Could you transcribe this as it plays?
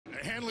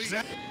Hanley,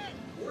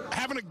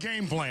 having a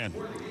game plan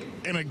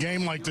in a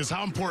game like this,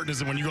 how important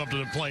is it when you go up to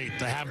the plate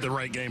to have the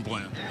right game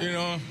plan? You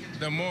know,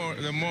 the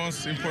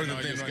most important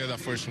thing is get that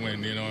first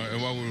win, you know,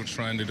 and what we were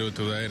trying to do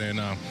today. And,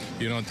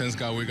 you know, thanks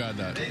God we got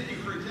that.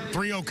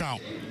 3-0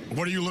 count.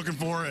 What are you looking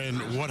for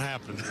and what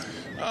happened?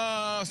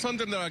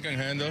 Something that I can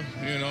handle,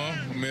 you know,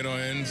 middle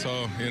in,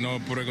 so, you know,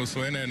 put a good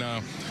swing, and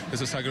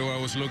it's exactly what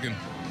I was looking.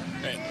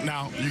 Hey,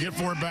 now, you get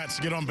 4 bats,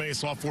 get on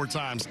base all 4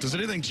 times. Does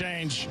anything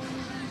change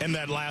in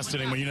that last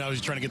inning when you know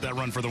he's trying to get that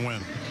run for the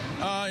win?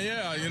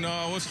 Yeah, you know,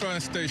 I was trying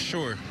to stay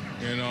short,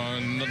 you know,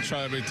 and not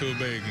try to be too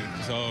big.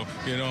 So,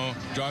 you know,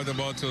 drive the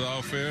ball to the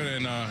outfield,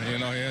 and, you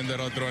know, he ended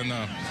up throwing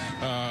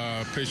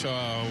a pitch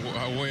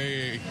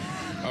away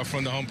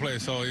from the home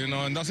plate. So, you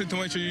know, in that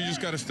situation, you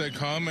just got to stay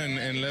calm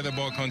and let the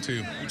ball come to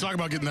you. You talk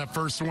about getting that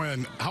first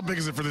win. How big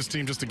is it for this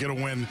team just to get a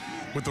win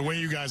with the way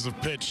you guys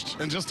have pitched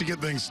and just to get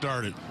things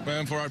started?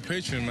 Man, for our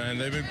pitching, man,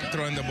 they've been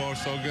throwing the ball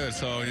so good.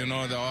 So, you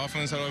know, the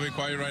offense is a little bit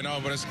quiet right now,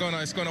 but it's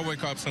gonna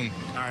wake up soon.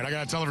 All right, I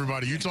got to tell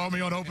everybody, you told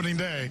me on opening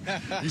day,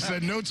 you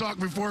said no talk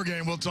before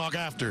game, we'll talk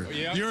after.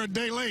 Yeah. You're a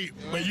day late,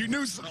 but you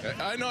knew something.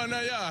 I know,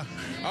 yeah.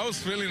 I was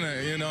feeling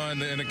it, you know,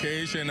 in the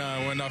cage, and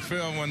when I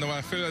feel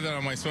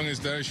that my swing is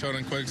there, short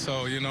and quick,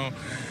 so, you know,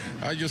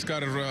 I just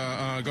got to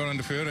go on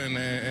the field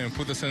and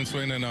put the same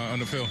swing on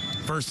the field.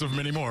 First of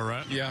many more,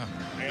 right? Yeah.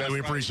 We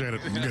appreciate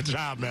it. Good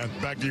job, man.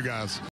 Back to you guys.